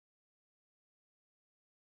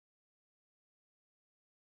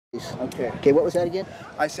Okay. Okay, what was that again?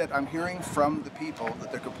 I said I'm hearing from the people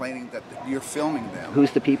that they're complaining that you're filming them.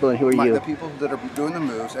 Who's the people and who are you? The people that are doing the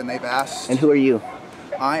moves, and they've asked... And who are you?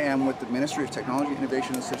 I am with the Ministry of Technology,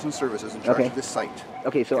 Innovation and Citizen Services in charge of this site.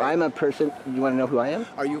 Okay, so I'm a person... You want to know who I am?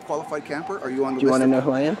 Are you a qualified camper? Are you on the list? Do you want to know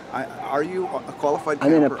who I am? Are you a qualified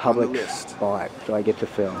camper I'm in a public on the list? spot, so I get to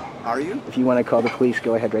film. Are you? If you want to call the police,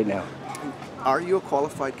 go ahead right now. Are you a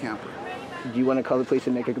qualified camper? Do you want to call the police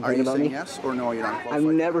and make a complaint about me? Are you saying yes or no, you're not qualified?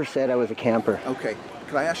 I've never said I was a camper. Okay.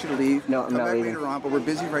 Could I ask you to leave? No, I'm not leaving. Come back later on, but we're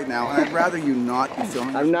busy right now, and I'd rather you not be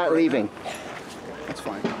filming. I'm not leaving. That's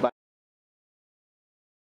fine. Bye.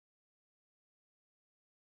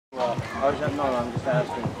 Well, I'm just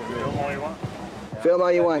asking. Film all you want? Film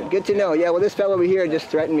all you want. Good to know. Yeah, well, this fellow over here just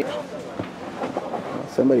threatened me.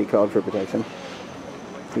 Somebody called for protection.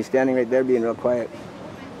 He's standing right there being real quiet.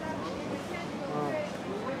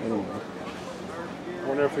 Anyway.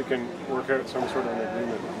 I wonder if we can work out some sort of an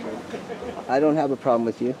agreement. I don't have a problem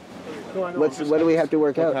with you. No, I know. What do we have to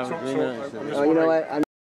work out? Oh, you know what? I'm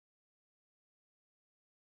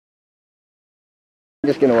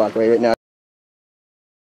just going to walk away right now.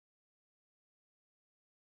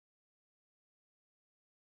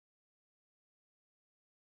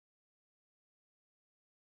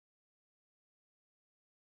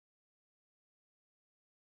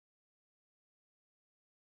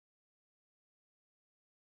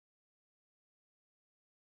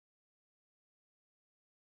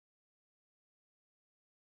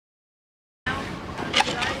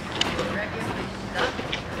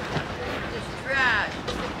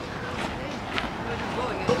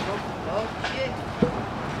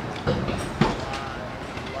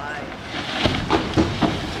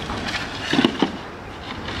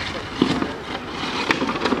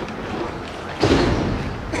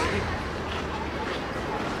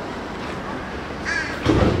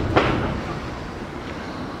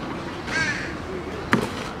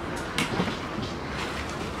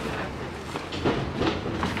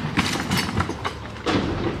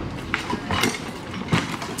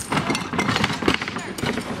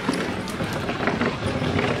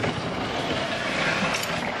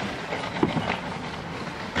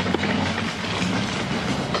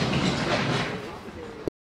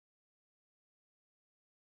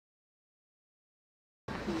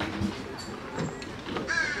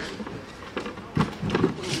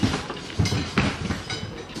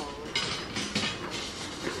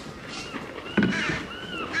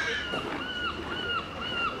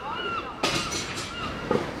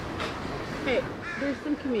 There's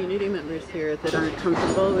some community members here that aren't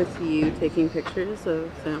comfortable with you taking pictures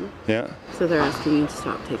of them. Yeah. So they're asking you to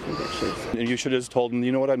stop taking pictures. And you should have just told them,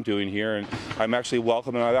 you know what I'm doing here, and I'm actually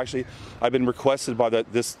welcome, and I've been requested by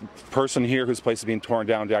this person here whose place is being torn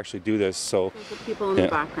down to actually do this. So the people in the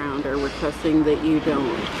background are requesting that you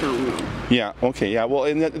don't film them. Yeah. Okay. Yeah. Well,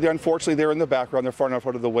 and unfortunately, they're in the background. They're far enough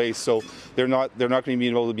out of the way, so they're not going to be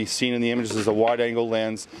able to be seen in the images. There's a wide-angle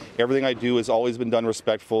lens. Everything I do has always been done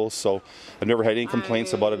respectful, so I've never had any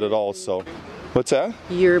complaints about it at all. So, what's that?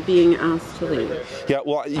 You're being asked to leave. Yeah.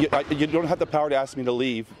 Well, you don't have the power to ask me to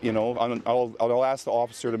leave. You know, I'll ask the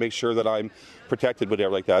officer to make sure that I'm protected,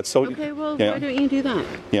 whatever like that. So. Okay. Well, why don't you do that?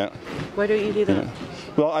 Yeah. Why don't you do that? Yeah.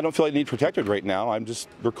 Well, I don't feel I need protected right now. I'm just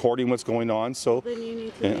recording what's going on. So. Well, then you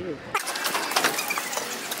need to leave.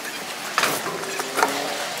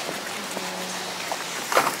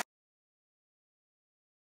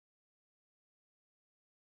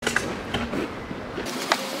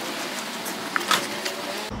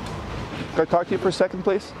 Can I talk to you for a second,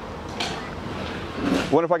 please? I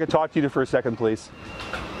wonder if I could talk to you for a second, please.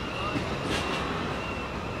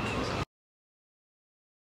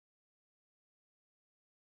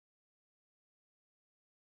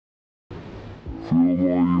 Film all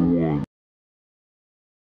you want.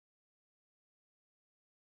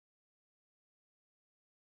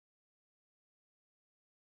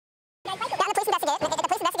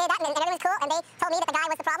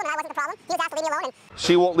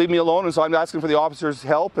 She won't leave me alone, and so I'm asking for the officer's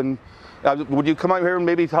help. And would you come out here and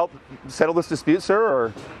maybe help settle this dispute, sir?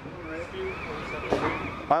 Or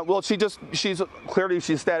well, she's clearly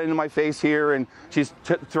standing in my face here, and she's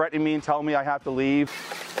threatening me and telling me I have to leave.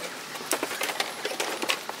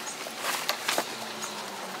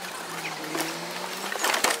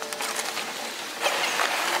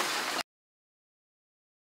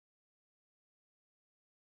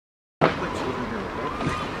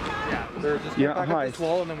 Yeah, hi. This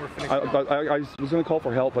wall and then we're I was going to call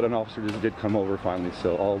for help, but an officer just did come over finally,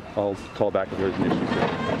 so I'll call back if there's an issue. So.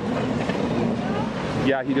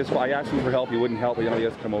 Yeah, I asked him for help. He wouldn't help, but he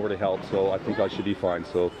has to come over to help, so I think I should be fine.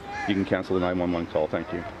 So you can cancel the 911 call.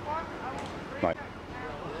 Thank you. Bye.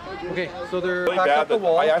 Okay, so they're Really backed bad up the that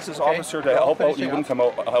wall. I asked this officer to help out, and he wouldn't come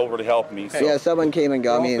over to help me. So. Yeah, someone came and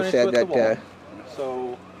got me and said that.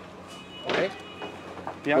 So, okay.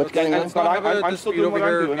 Yeah, what's going on? It's not, I'm still doing what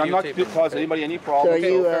I'm doing. I'm not causing anybody any problem. So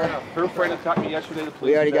you, her friend attacked me yesterday. The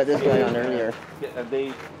police. We already got this going on earlier. And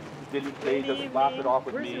they just laughed it off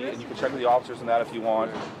with me, and you can check with the officers on that if you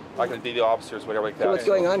want. I can be the officers, whatever like that. So what's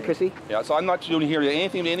going on, Chrissy? Yeah, so I'm not doing here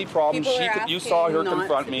anything, any problems. You saw her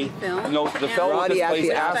confront me. No, the fellow at this place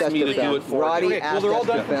asked me to do it for Roddy you. asked us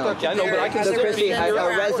to film. Yeah, no, but I can So Chrissy,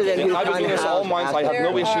 a resident who I've been doing this all mine, so I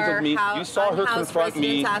have no issues with me. You saw her confront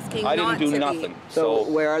me. I didn't do nothing. So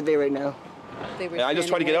where are they right now? And I just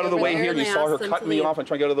try to get out of the way here, and you saw her cut me off and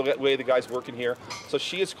try to get out of the way of the guys working here. So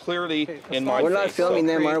she is clearly in my face. We're not filming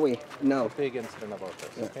them, are we? No. Big incident about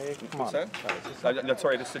this, okay? Come on. That's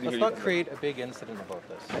sorry, I just didn't hear you. Let's not create a big incident about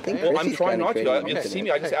this. I think well, I'm trying not to. You see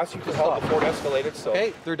me, I just asked you to help before it escalated. So.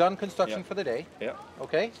 Okay, they're done construction for the day. Yeah.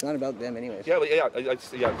 Okay? It's not about them anyways. Yeah,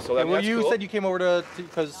 so that's well, you cool. said you came over to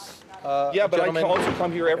because yeah, but I also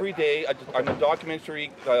come here every day. I'm a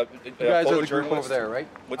documentary you guys are the group journalist over there, right?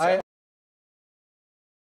 What's that?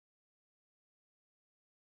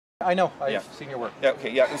 I know. I've seen your work. Yeah.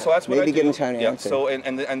 Okay. Yeah. And so that's what I do. Maybe give him time to yeah. answer. So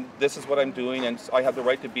and this is what I'm doing, and I have the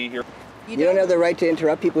right to be here. You don't have the right to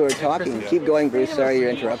interrupt people who are talking. Keep going, Bruce. Sorry,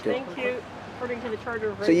 you're interrupted. Thank you. According to the Charter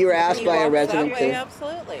of Rights. So you were asked by a resident to.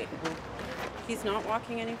 Absolutely. He's not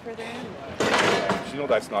walking any further in. You know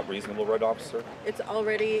that's not reasonable, right, officer? It's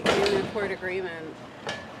already in a court agreement.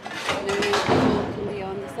 No new people can be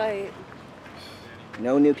on the site.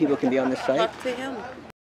 No new people can be on the site? Up to him.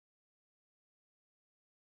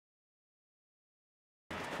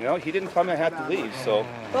 You know, he didn't tell me I had to leave, so.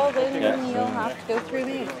 Well, then you'll have to go through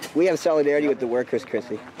me. We have solidarity with the workers,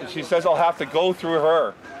 Chrissy. She says I'll have to go through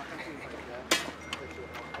her.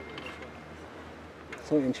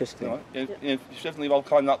 So interesting. You know, if she doesn't leave, I'll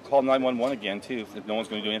call 911 again, too, if no one's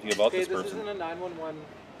going to do anything about this person. This isn't a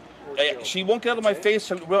 911. She won't get out of my face.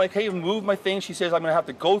 We're like, hey, move my thing. She says I'm going to have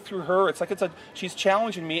to go through her. It's like she's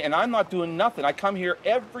challenging me, and I'm not doing nothing. I come here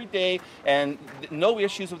every day, and no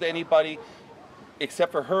issues with anybody,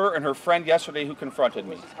 except for her and her friend yesterday who confronted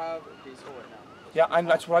me. Yeah,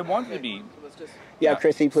 that's what I wanted to be. Yeah,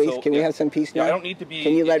 Chrissy, please, can we have some peace now? I don't need to be.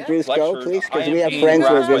 Can you let Bruce go, lectured. please? Because we have friends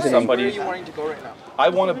who are visiting. Where are you wanting to go right now? I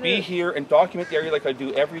want to be here and document the area like I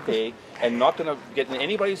do every day, and not going to get in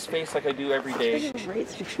anybody's face like I do every day.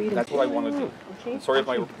 That's what I want to do. Sorry if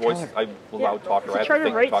my voice, I'm a loud talker. I have Charter to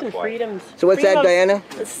of think, Rights talk and quiet. Freedoms. So what's that, Diana?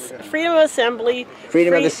 Freedom of assembly.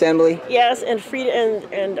 Freedom of assembly? Yes, and freedom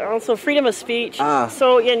and also freedom of speech. Ah.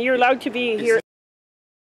 So, and you're allowed to be here.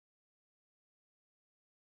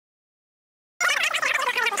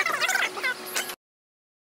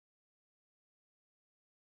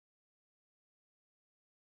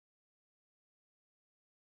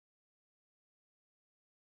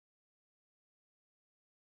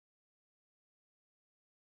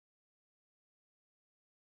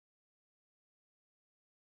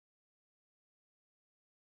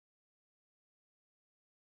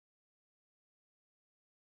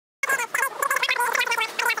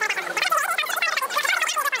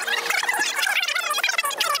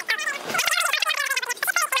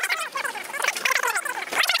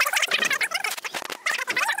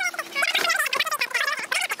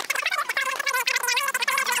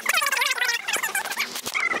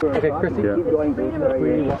 Okay, Chrissy. Keep going, Bruce.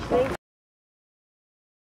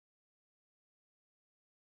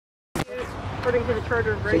 According to the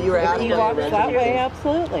Charter of Rights. So you were asked He by a walks that resident. way,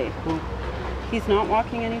 absolutely. He's not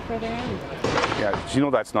walking any further in. Yeah, you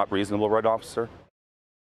know that's not reasonable, right, officer?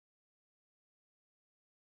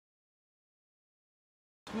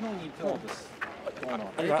 We don't need to all this going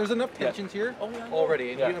on. There's enough tensions here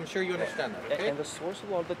already, and I'm sure you understand that. Okay? And the source of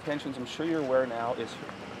a lot of the tensions, I'm sure you're aware now, is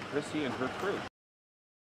Chrissy and her crew.